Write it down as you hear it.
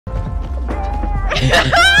Go in!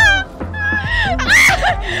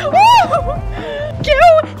 Go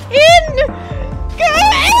in!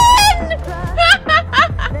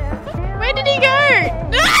 Where did he go?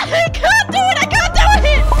 I can't do it! I can't do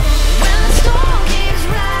it! When the storm keeps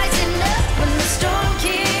rising up, when the storm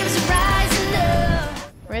keeps rising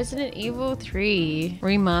up. Resident Evil 3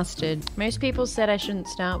 Remastered. Most people said I shouldn't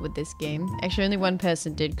start with this game. Actually, only one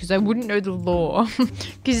person did, because I wouldn't know the lore.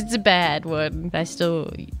 Because it's a bad one. But I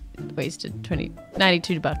still wasted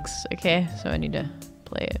 92 bucks. Okay, so I need to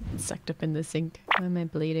play it. It's sucked up in the sink. Why am I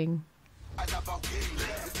bleeding?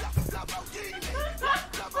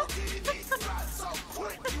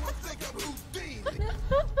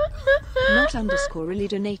 Not underscore really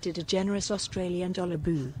donated a generous Australian dollar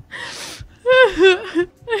boo.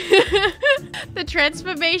 The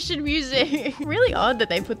transformation music. Really odd that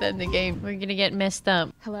they put that in the game. We're gonna get messed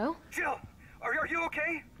up. Hello? Jill, are you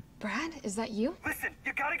okay? Brad, is that you? Listen,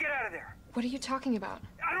 you gotta get out of there. What are you talking about?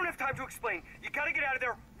 I don't have time to explain. You gotta get out of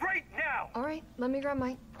there right now. All right, let me grab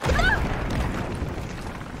my...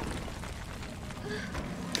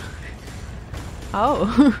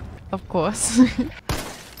 Oh, of course.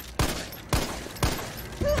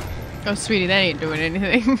 Oh, sweetie, that ain't doing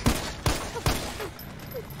anything.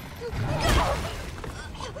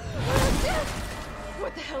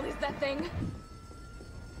 What the hell is that thing?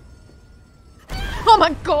 Oh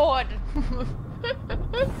my god!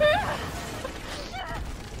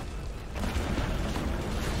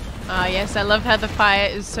 Ah, yes, I love how the fire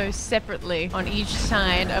is so separately on each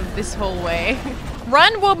side of this hallway.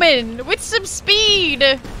 Run, woman! With some speed!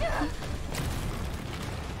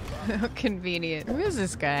 How convenient. Who is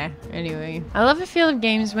this guy? Anyway. I love the feel of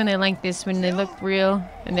games when they're like this, when they look real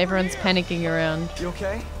and everyone's panicking around. You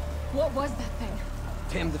okay? What was that thing?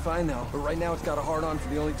 Damned if I know. But right now it's got a hard-on for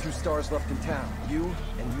the only 2 stars left in town. You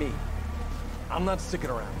and me. I'm not sticking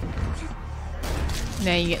around.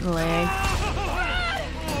 Now you're getting lag.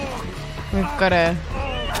 We've gotta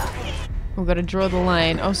draw the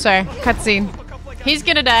line. Oh, sorry. Cutscene. He's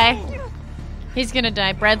gonna die. He's gonna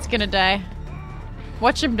die. Brad's gonna die.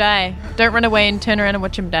 Watch him die. Don't run away and turn around and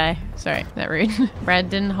watch him die. Sorry, that rude. Brad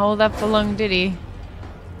didn't hold up for long, did he?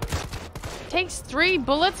 Takes 3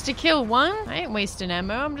 bullets to kill 1? I ain't wasting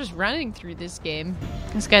ammo. I'm just running through this game.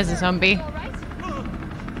 This guy's a zombie. All right?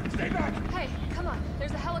 Hey, come on.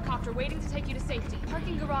 There's a helicopter waiting to take you to safety.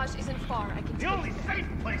 Parking garage isn't far. I can The only safe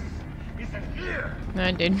place is in here. No,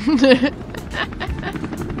 I didn't.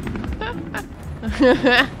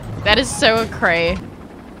 That is so a cray.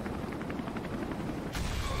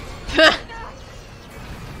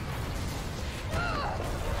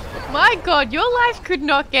 My god, your life could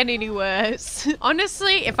not get any worse.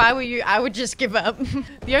 Honestly, if I were you, I would just give up.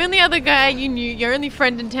 The only other guy you knew, your only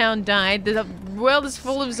friend in town died. The world is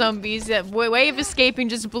full of zombies. That way of escaping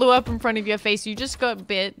just blew up in front of your face. You just got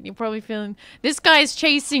bit. You're probably feeling... This guy's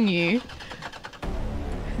chasing you.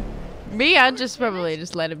 Me, I'd just probably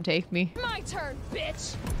just let him take me. My turn,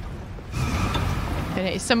 bitch! And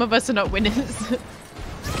hey, some of us are not winners.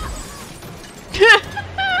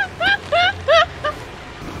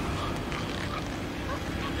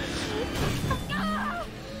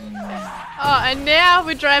 Oh, and now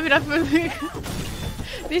we're driving up with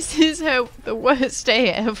This is the worst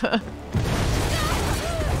day ever.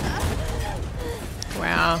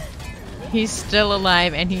 Wow. He's still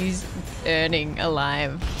alive and he's earning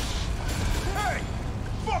alive. Hey!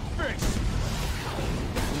 Fuckface!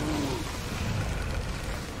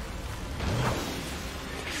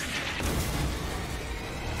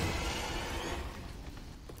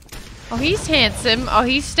 Oh, he's handsome. Oh,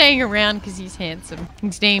 he's staying around because he's handsome.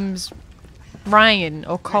 His name's Ryan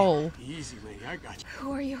or Cole. Easy, lady. I got you.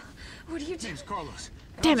 Who are you? What are you doing? Name's Carlos.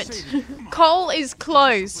 Damn it. Cole is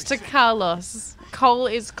close to Carlos. Cole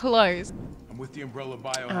is close. I'm with the Umbrella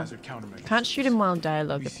Biohazard Countermeasures. Can't shoot him while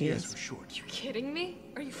dialogue BCS appears. for short. You kidding me?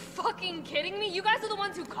 Are you fucking kidding me? You guys are the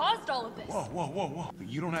ones who caused all of this. Whoa.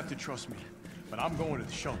 You don't have to trust me, but I'm going to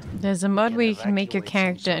the shelter. There's a mod where you can make your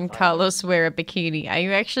character and Carlos wear a bikini. Are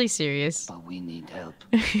you actually serious? But we need help.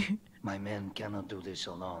 My men cannot do this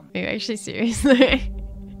alone. Are you actually serious? I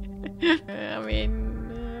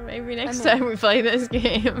mean, maybe next time we play this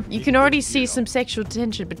game. You can already see some sexual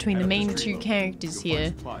tension between the main 2 characters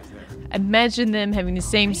here. Imagine them having the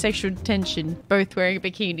same sexual tension, both wearing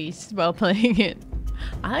bikinis while playing it.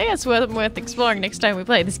 I think that's worth exploring next time we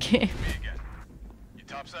play this game. You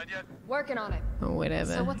topside yet? Working on it. Or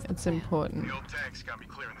whatever. So what's the It's plan? important. The old tanks got me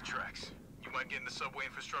clearing the tracks. You mind getting the subway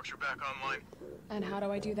infrastructure back online? And how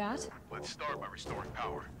do I do that? Let's start by restoring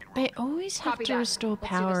power. They always have Copy to that. restore Let's do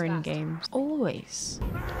power this in fast. games. Always.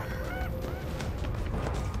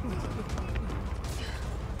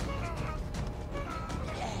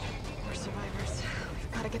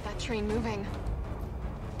 get that train moving.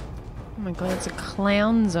 Oh my god, it's a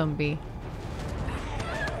clown zombie.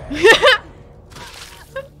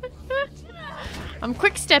 I'm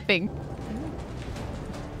quick stepping.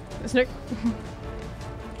 There's no.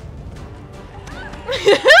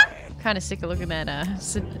 Kind of sick of looking at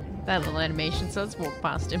that little animation, so let's walk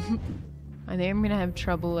past him. I think I'm gonna have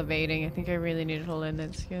trouble evading. I think I really need to hold in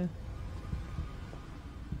that skill.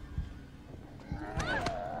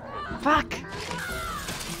 Fuck!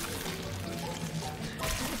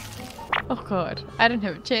 Oh god, I don't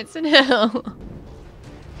have a chance in hell.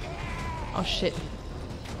 Oh shit.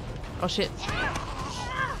 Oh shit.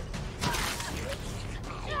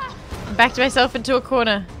 I backed myself into a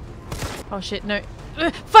corner. Oh shit, no.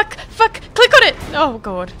 Fuck! Fuck! Click on it! Oh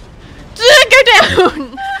god. Go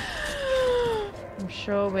down! I'm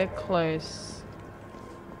sure we're close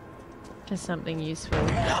to something useful.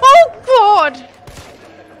 Oh god!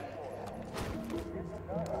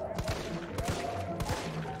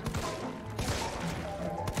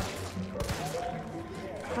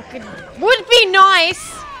 Fucking would be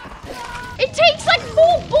nice! It takes like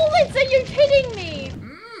 4 bullets, are you kidding me?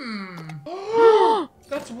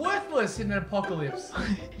 That's worthless in an apocalypse.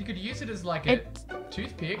 You could use it as like a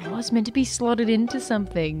toothpick. It was meant to be slotted into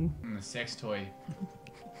something. A sex toy.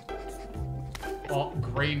 Oh,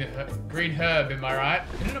 green herb, am I right?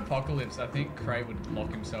 In an apocalypse, I think Cray would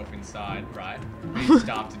lock himself inside, right? He'd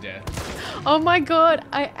starve to death. Oh my god,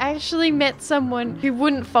 I actually met someone who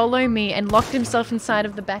wouldn't follow me and locked himself inside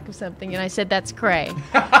of the back of something, and I said, that's Cray.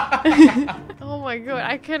 Oh my god,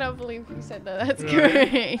 I cannot believe you said that. That's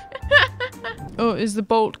Cray. Oh, is the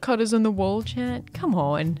bolt cutters on the wall, chat? Come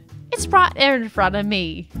on. It's right there in front of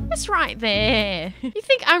me. It's right there. You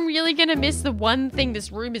think I'm really gonna miss the one thing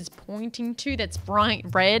this room is pointing to that's bright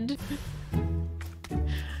red?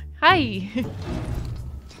 Hi.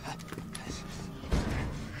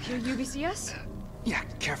 Your UBCS? Yeah,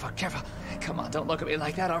 careful, careful. Come on, don't look at me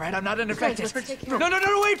like that, all right? I'm not infected. let's take care No, no,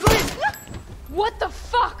 no, wait, please! What the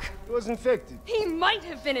fuck? He was infected. He might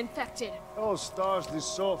have been infected. Oh, stars, this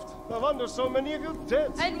soft. No wonder so many of you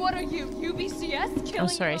dead. And what are you, UBCS? Killing Oh,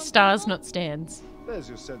 sorry, your own stars, people? not stands. There's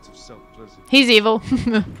your sense of self-preservation. He's evil.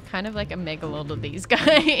 Kind of like a megalord of these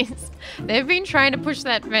guys. They've been trying to push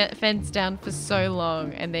that fence down for so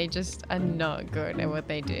long, and they just are not good at what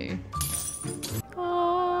they do.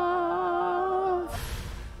 Aww.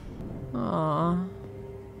 Aww.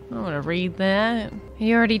 I don't want to read that.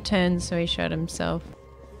 He already turned, so he shot himself.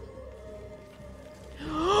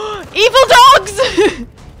 Evil dogs!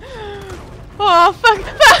 Oh, fuck.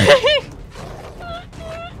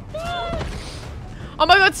 Oh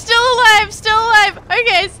my god, still alive, still alive.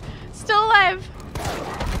 Okay, still alive.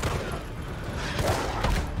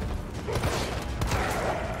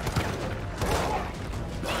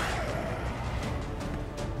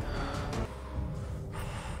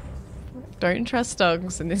 Don't trust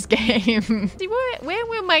dogs in this game. See, where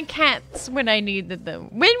were my cats when I needed them?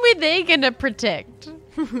 When were they gonna protect?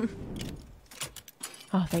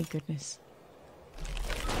 Oh, thank goodness.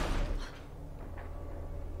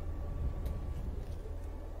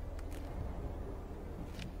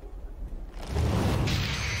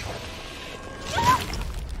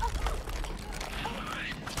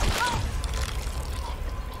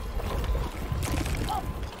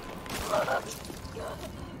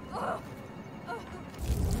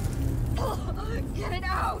 Get it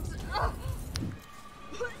out!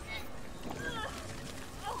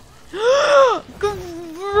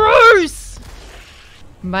 Gross!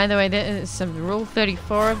 By the way, there is some Rule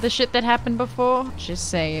 34 of the shit that happened before. Just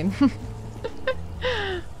saying.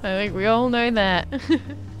 I think we all know that.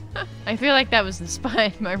 I feel like that was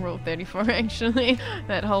inspired by Rule 34 actually.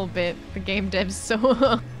 That whole bit, the game devs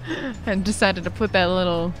saw and decided to put that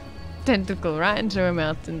little tentacle right into her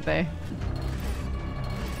mouth, didn't they?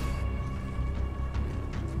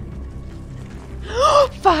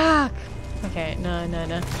 Fuck! Okay,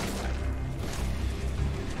 no.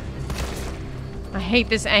 I hate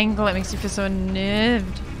this angle, it makes me feel so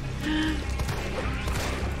unnerved.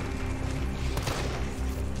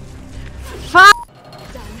 Fuck!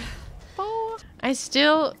 I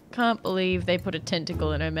still can't believe they put a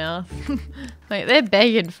tentacle in her mouth. Like, they're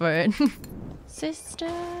begging for it.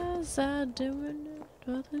 Sisters are doing it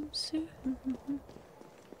for them soon.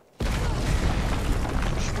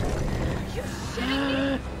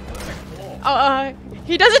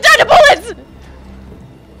 He doesn't die to bullets!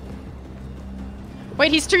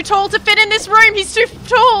 Wait, he's too tall to fit in this room. He's too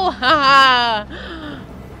tall. Haha.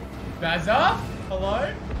 Bazza?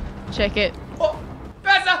 Hello? Check it. Oh,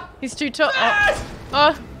 Bazza! He's too tall.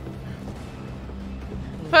 Oh.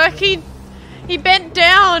 Fuck, he bent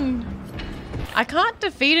down. I can't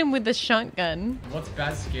defeat him with the shotgun. What's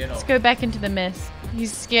Baz scared of? Let's go back into the mess.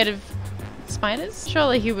 He's scared of spiders?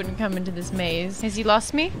 Surely he wouldn't come into this maze. Has he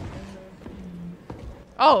lost me?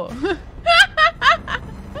 Oh.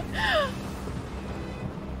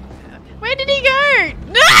 Where did he go?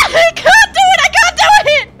 No! I can't do it! I can't do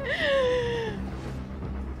it!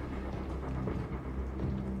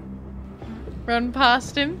 Run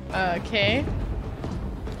past him. Okay.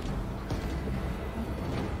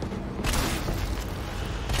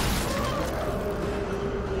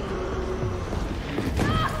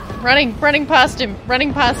 Running past him.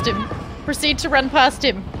 Running past him. Proceed to run past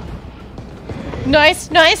him.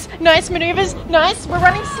 Nice maneuvers. Nice. We're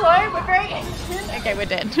running slow. We're very ancient. Okay, we're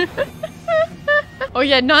dead. Oh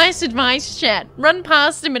yeah, nice advice, chat. Run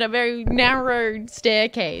past him at a very narrow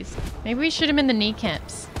staircase. Maybe we shoot him in the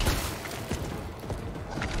kneecaps.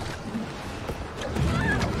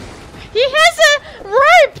 He has a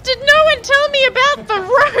rope! Did no one tell me about the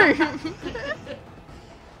rope?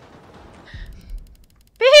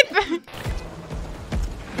 Beep!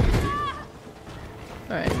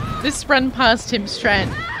 Alright, this run past him strat,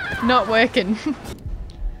 not working.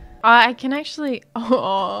 I can actually...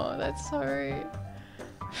 Oh, that's so...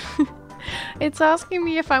 It's asking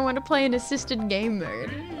me if I want to play an assisted game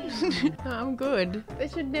mode. No, I'm good. They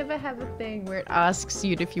should never have a thing where it asks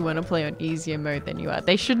you if you want to play on easier mode than you are.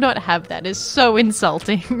 They should not have that. It's so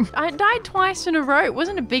insulting. I died twice in a row. It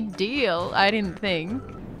wasn't a big deal, I didn't think.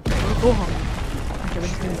 Oh. Okay, we're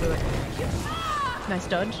just gonna do it. Nice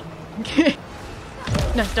dodge.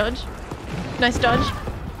 Nice dodge. Nice dodge.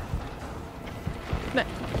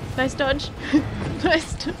 Nice dodge.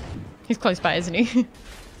 Nice dodge. He's close by, isn't he?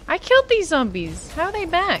 I killed these zombies. How are they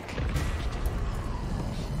back?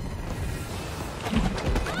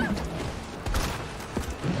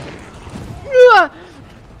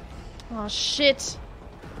 Oh shit.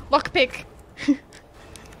 Lockpick.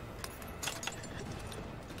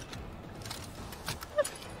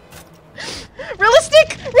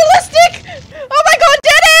 Realistic! Realistic! Oh my god,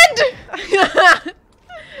 dead end!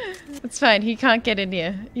 It's fine, he can't get in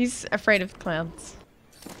here. He's afraid of clowns.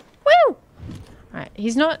 Woo! Alright,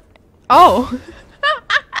 he's not... Oh!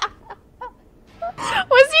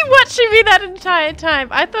 Was he watching me that entire time?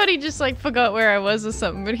 I thought he just like forgot where I was or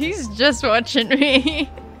something, but he's just watching me.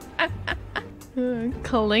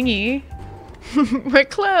 Clingy. We're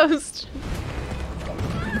closed.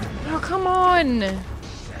 Oh, come on.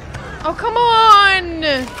 Oh, come on!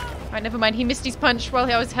 Alright, never mind. He missed his punch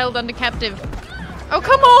while I was held under captive. Oh,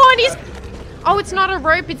 come on! He's... Oh, it's not a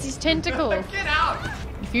rope, it's his tentacle. Get out!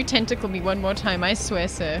 If you tentacle me one more time, I swear,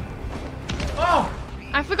 sir. Oh!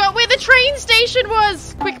 I forgot where the train station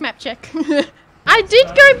was! Quick map check. I did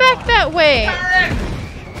go back that way. Karen!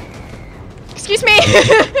 Excuse me!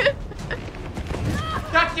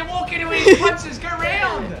 Duck, you walk into his punches, go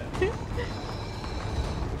round!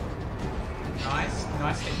 Nice,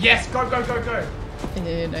 nice. Yes, go, go, go, go!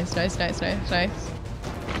 Yeah, nice.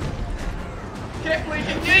 Carefully,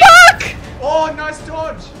 can you? Fuck! Oh, nice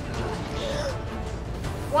dodge!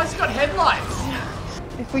 Why's he got headlights?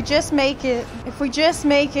 If we just make it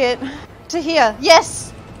to here.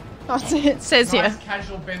 Yes! Oh, it says Nice here.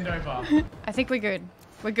 casual bend over. I think we're good.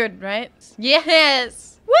 We're good, right?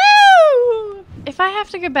 Yes! Woo! If I have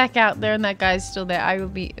to go back out there and that guy's still there, I will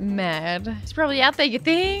be mad. He's probably out there, you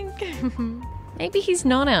think? Maybe he's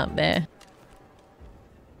not out there.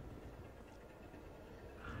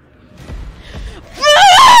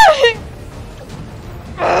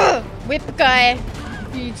 Whip guy.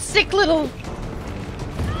 You sick little...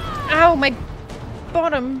 Ow, my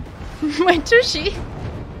bottom. My tushy.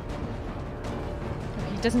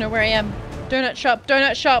 He doesn't know where I am. Donut shop,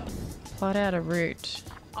 donut shop. Plot out a route.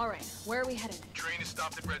 Alright, where are we headed? Train is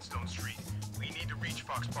stopped at Redstone Street. We need to reach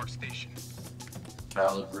Fox Park Station.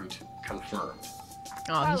 Valid route confirmed.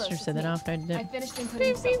 Oh, he should have said that after I did I it. finished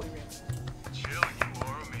inputting subway routes. Chill, you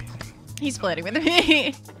are amazing. He's flirting with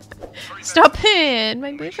me. Stop it!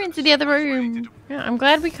 My boyfriend's in the other room. Yeah, I'm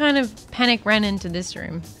glad we kind of panic ran into this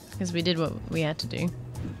room. Because we did what we had to do.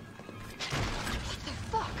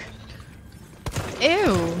 What the fuck?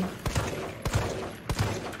 Ew.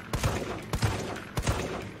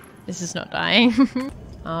 This is not dying.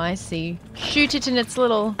 Oh, I see. Shoot it in its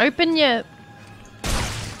little... Open your...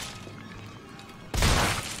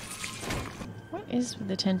 What is with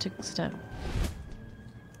the tentacle stuff?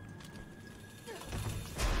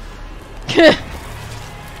 What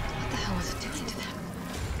the hell was it doing to them?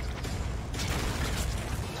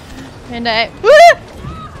 And I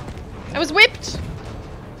was whipped!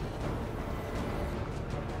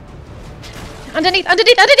 Underneath!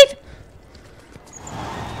 Underneath! Underneath!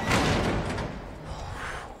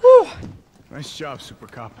 Whew. Nice job, Super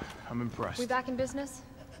Cop. I'm impressed. We back in business?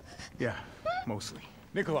 Yeah, mostly.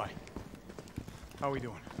 Nikolai, how are we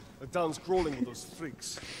doing? The town's crawling with those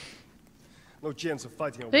freaks. No chance of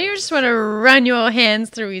fighting over Don't you just want to run your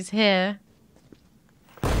hands through his hair?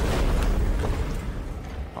 Oh,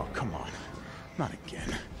 come on. Not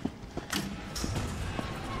again.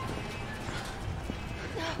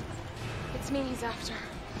 It's me he's after.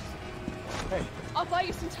 Hey. I'll buy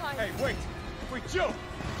you some time. Hey, wait! Wait, Joe!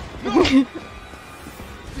 No!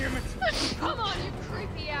 Damn it! Come on, you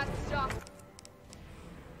creepy ass stuff.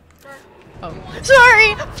 Oh,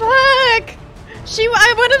 sorry! Fuck!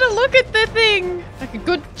 I wanted to look at the thing! Like a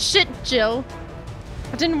good shit, Jill.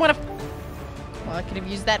 I didn't want to... Well, I could have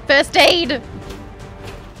used that first aid!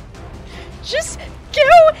 Just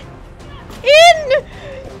go in!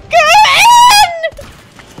 Go in!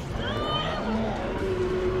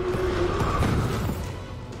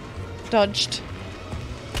 Dodged.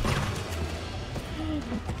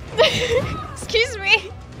 Excuse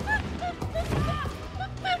me.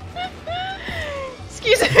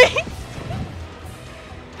 Excuse me.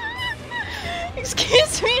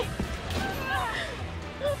 Excuse me.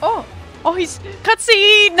 Oh, he's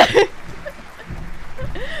cutscene.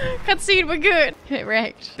 Cutscene, we're good. Hit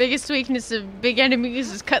wrecked. Biggest weakness of big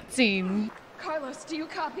enemies is cutscene. Carlos, do you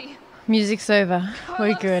copy? Music's over.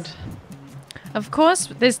 We're good. Of course,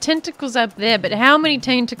 there's tentacles up there, but how many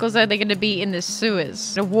tentacles are there going to be in the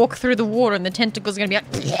sewers? To walk through the water and the tentacles are going to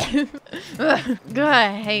be like... God,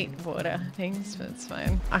 I hate water things, but it's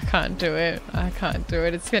fine. I can't do it. I can't do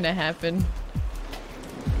it. It's going to happen.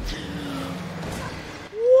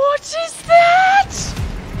 What is that?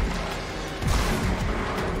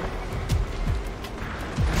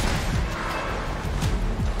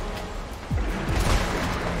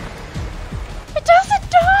 It doesn't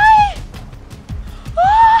die!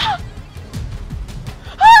 Ah!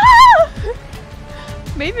 Ah!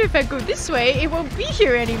 Maybe if I go this way, it won't be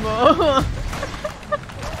here anymore.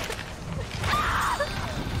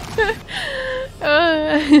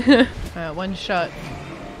 One shot.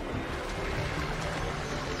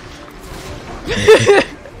 He's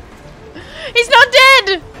not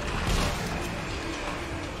dead!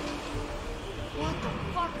 What the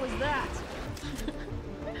fuck was that?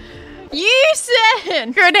 You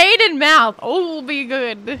said grenade in mouth. All will be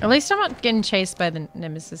good. At least I'm not getting chased by the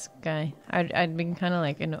Nemesis guy. I'd been kind of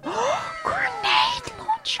like, grenade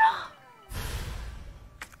launcher.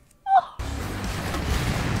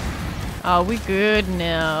 Oh, we good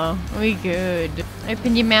now. We good.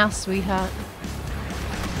 Open your mouth, sweetheart.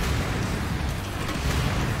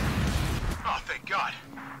 Oh, thank God.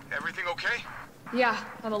 Everything okay? Yeah,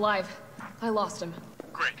 I'm alive. I lost him.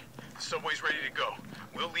 Great. The subway's ready to go.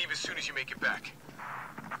 We'll leave as soon as you make it back.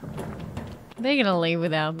 They're gonna leave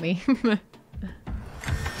without me.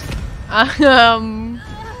 How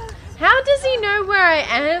does he know where I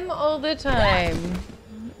am all the time?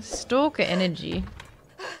 Stalker energy.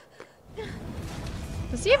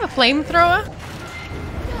 Does he have a flamethrower?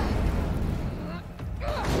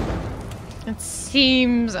 It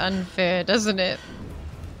seems unfair, doesn't it?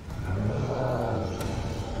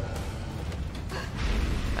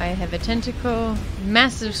 I have a tentacle,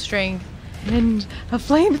 massive strength, and a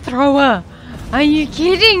flamethrower. Are you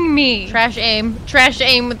kidding me? Trash aim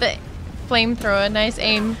with the flamethrower. Nice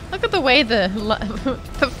aim. Look at the way the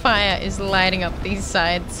fire is lighting up these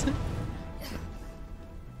sides.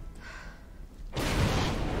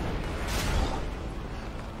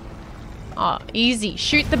 Oh, easy.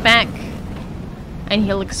 Shoot the back, and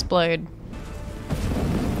he'll explode.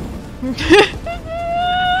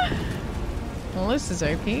 Well, this is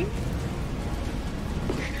OP.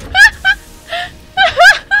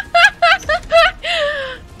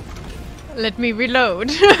 Let me reload.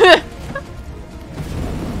 Did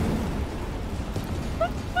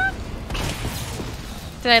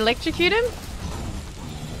I electrocute him?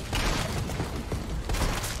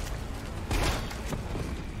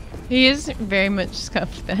 He is very much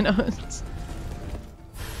scuffed Thanos.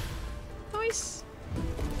 Nice.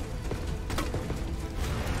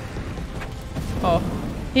 Oh,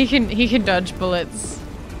 he can dodge bullets.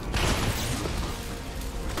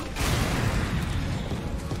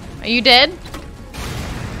 Are you dead?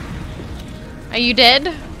 Are you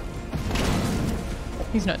dead?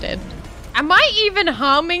 He's not dead. Am I even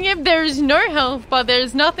harming him? There is no health, but there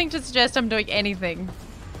is nothing to suggest I'm doing anything.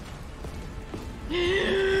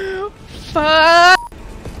 Fuck!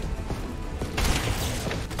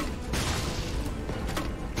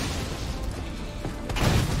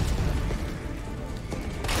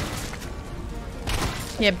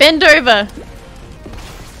 Yeah, bend over.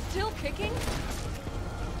 Still kicking?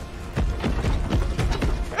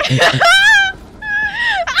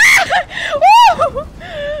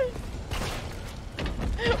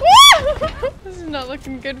 not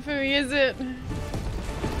looking good for me, is it?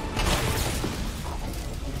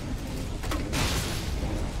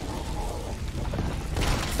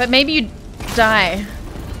 But maybe you die.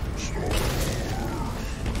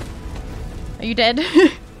 Are you dead?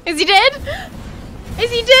 Is he dead?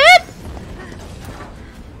 Is he dead?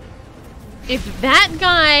 If that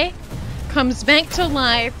guy comes back to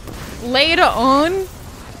life later on,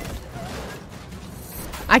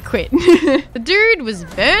 I quit. The dude was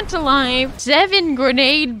burnt alive, 7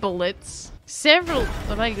 grenade bullets, several,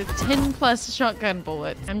 like 10 plus shotgun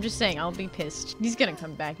bullets. I'm just saying, I'll be pissed. He's gonna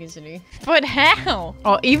come back, isn't he? But how?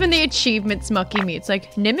 Oh, even the achievement's mucking me. It's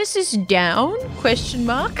like, Nemesis down? Question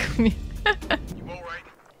mark? You alright?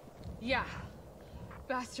 Yeah.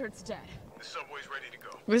 Bastard's dead. The subway's ready to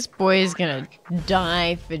go. This boy is gonna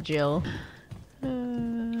die for Jill.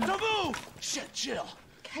 Taboo! Shit, Jill.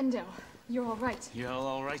 Kendo, you're alright. Yeah,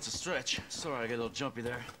 all right's a stretch. Sorry, I got a little jumpy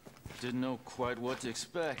there. Didn't know quite what to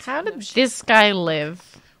expect. How did this guy live?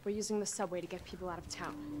 We're using the subway to get people out of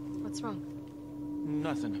town. What's wrong?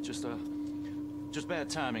 Nothing. Just bad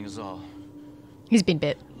timing is all. He's been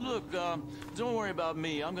bit. Look, don't worry about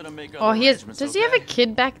me. I'm gonna make Oh, he has. arrangements, Does he have a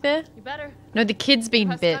kid back there? You better. No, the kid's been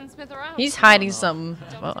Press bit. gunsmith around. He's hiding something.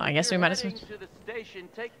 Well, I guess we might as well. To the station,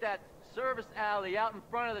 take that service alley out in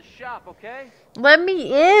front of the shop, okay? Let me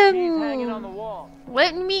He's hanging on the in. wall.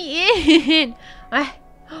 Let me in. I.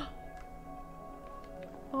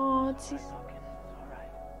 Oh, it's his.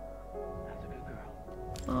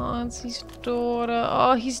 Oh, it's his daughter.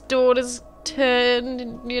 Oh, his daughter's turned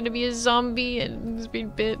into be a zombie and has been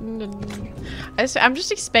bitten. And I'm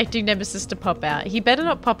just expecting Nemesis to pop out. He better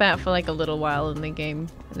not pop out for like a little while in the game.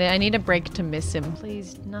 I need a break to miss him.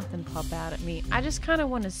 Please, nothing pop out at me. I just kind of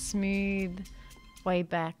want a smooth way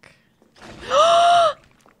back.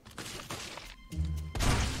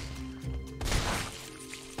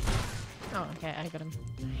 Oh, okay, I got him.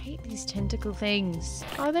 I hate these tentacle things.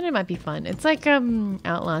 Oh, then it might be fun. It's like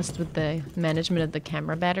Outlast with the management of the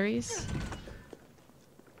camera batteries.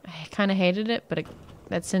 I kind of hated it, but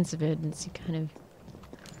that sense of urgency kind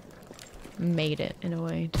of made it in a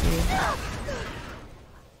way too.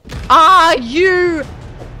 Are you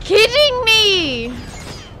kidding me?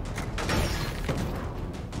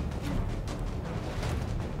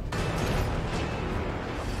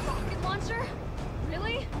 Rocket launcher?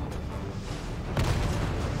 Really?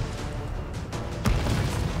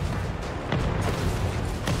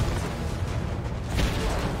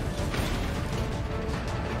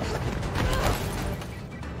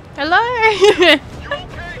 Hello?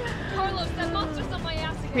 Carlos, that monster's on my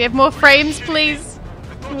ass again. We have more frames, please.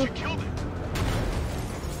 I thought you killed it.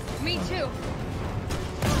 Me too.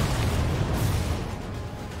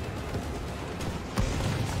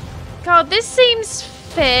 God, this seems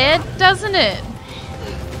fair, doesn't it?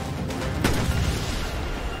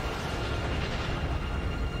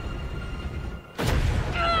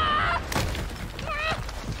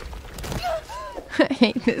 I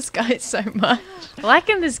hate this guy so much. I like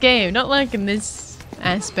in this game, not like in this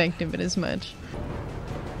aspect of it as much.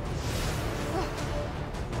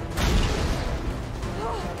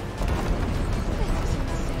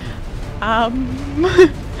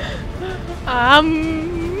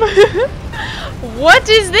 What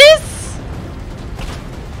is this?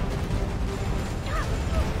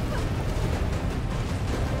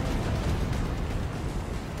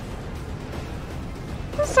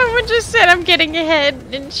 Someone just said I'm getting ahead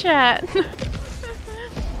in chat.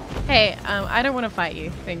 Hey, I don't want to fight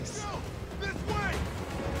you. Thanks.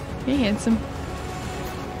 You're handsome.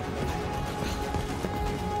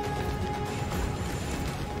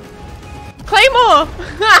 Claymore!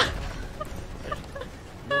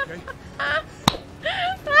 Okay.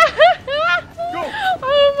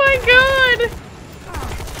 Oh my god!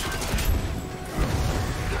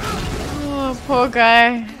 Oh, poor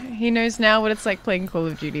guy. He knows now what it's like playing Call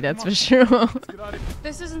of Duty, that's for sure.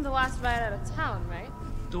 This isn't the last ride out of town, right?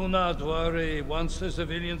 Do not worry. Once the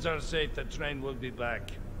civilians are safe, the train will be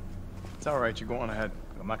back. It's alright, you go on ahead.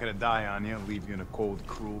 I'm not gonna die on you, leave you in a cold,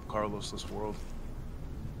 cruel, Carlos-less world.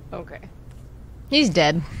 Okay. He's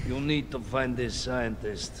dead. You'll need to find this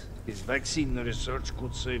scientist. His vaccine research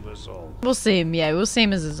could save us all. We'll see him, yeah, we'll see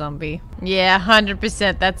him as a zombie. Yeah,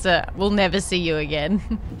 100%, that's a we'll never see you again.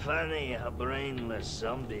 Funny how brainless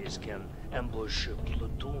zombies can ambush a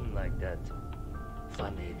platoon like that.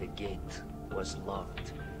 Funny the gate was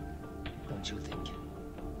locked. Don't you think?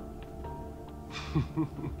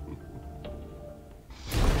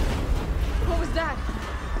 What was that?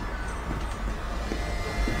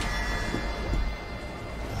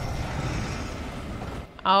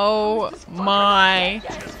 Oh my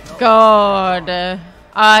god.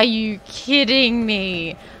 Are you kidding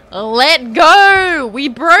me? Let go! We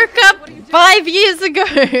broke up 5 years ago!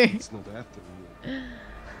 It's not after you.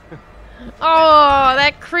 Oh,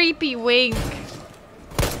 that creepy wink.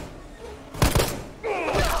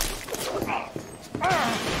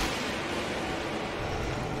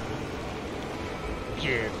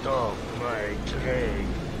 Get off my train.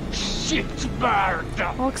 Shit bird!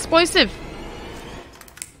 Oh, explosive.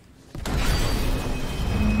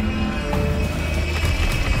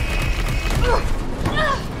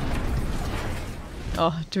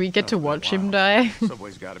 Oh, do we get to watch him die?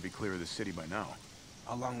 Subway's got to be clear of the city by now.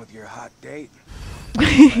 Along with your hot date.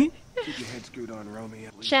 Keep your head screwed on, Romeo.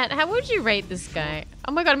 Chat, how would you rate this guy?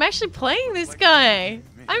 Oh my god, I'm actually playing this guy.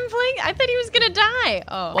 I thought he was gonna die.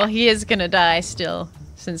 Oh, well, he is gonna die still,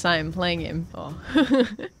 since I'm playing him. Oh.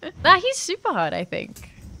 Nah, he's super hot, I think.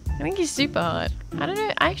 I think he's super hot. I don't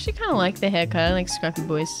know, I actually kind of like the haircut. I like Scrappy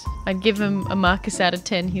Boys. I'd give him a Marcus out of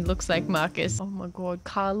 10. He looks like Marcus. Oh my god,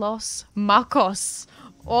 Carlos. Marcos.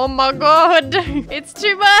 Oh my god, it's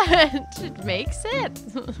too much. It makes it.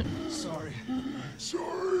 Sorry.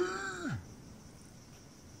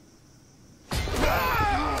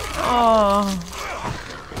 Oh,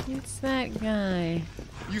 it's that guy.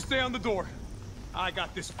 You stay on the door. I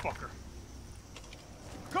got this fucker.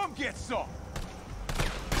 Come get some.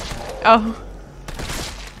 Oh.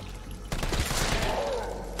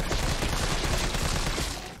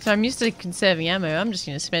 So I'm used to conserving ammo. I'm just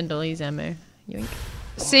gonna spend all these ammo. Yoink.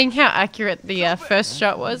 Seeing how accurate the first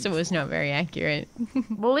shot was, it was not very accurate.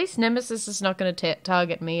 Well, at least Nemesis is not gonna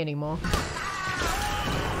target me anymore.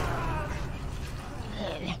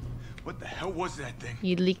 What the hell was that thing?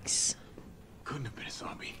 You leaks. Couldn't have been a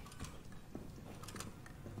zombie.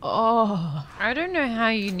 Oh, I don't know how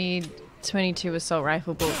you need 22 assault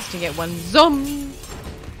rifle bullets to get one zombie.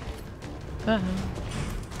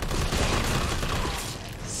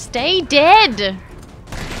 Stay dead.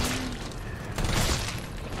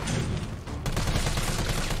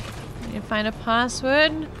 Need to find a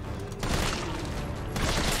password.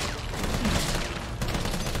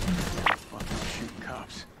 Shooting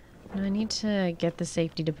cops. No, I need to get the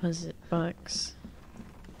safety deposit box.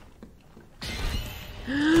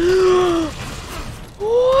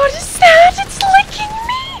 What is that? It's licking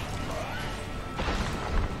me!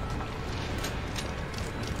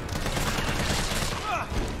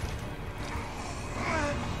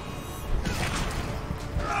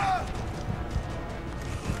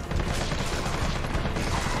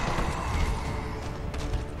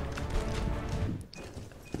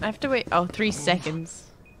 I have to wait. Oh, 3 seconds.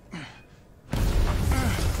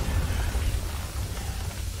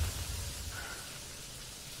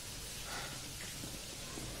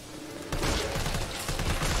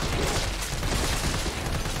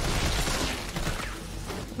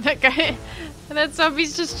 That guy, that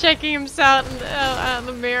zombie's just checking himself out in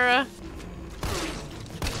the mirror.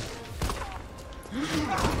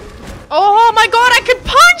 Oh my god, I could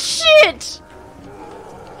punch it!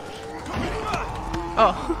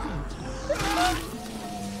 Oh.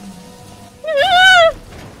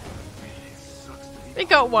 We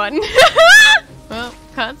got one. Well,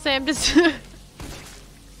 can't say I'm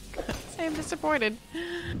disappointed.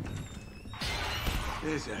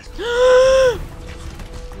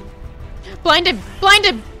 Blind him! Blind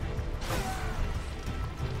him!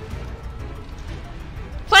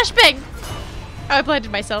 Flashbang! Oh, I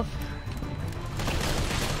blinded myself.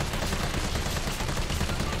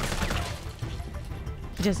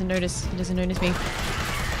 He doesn't notice. He doesn't notice me.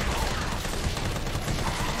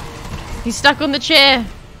 He's stuck on the chair.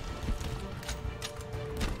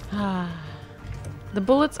 Ah. The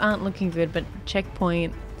bullets aren't looking good, but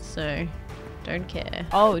checkpoint, so don't care.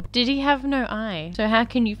 Oh, did he have no eye? So how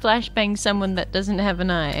can you flashbang someone that doesn't have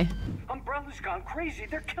an eye? Umbrella's gone crazy.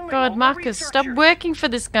 They're killing all God, the Marcus, stop researchers. working for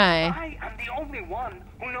this guy. I am the only one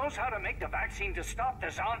who knows how to make the vaccine to stop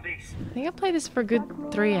the zombies. I think I'll play this for a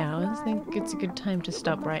good 3 hours. I think it's a good time to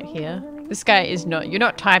stop right here. This guy is not, you're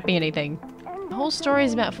not typing anything. The whole story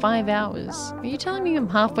is about 5 hours. Are you telling me I'm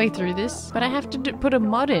halfway through this? But I have to put a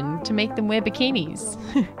mod in to make them wear bikinis.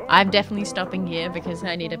 I'm definitely stopping here because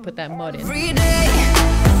I need to put that mod in. Every day,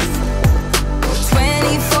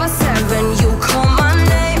 24/7, you call my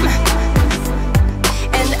name,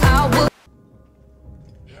 and I will.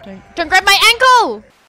 Don't grab my ankle!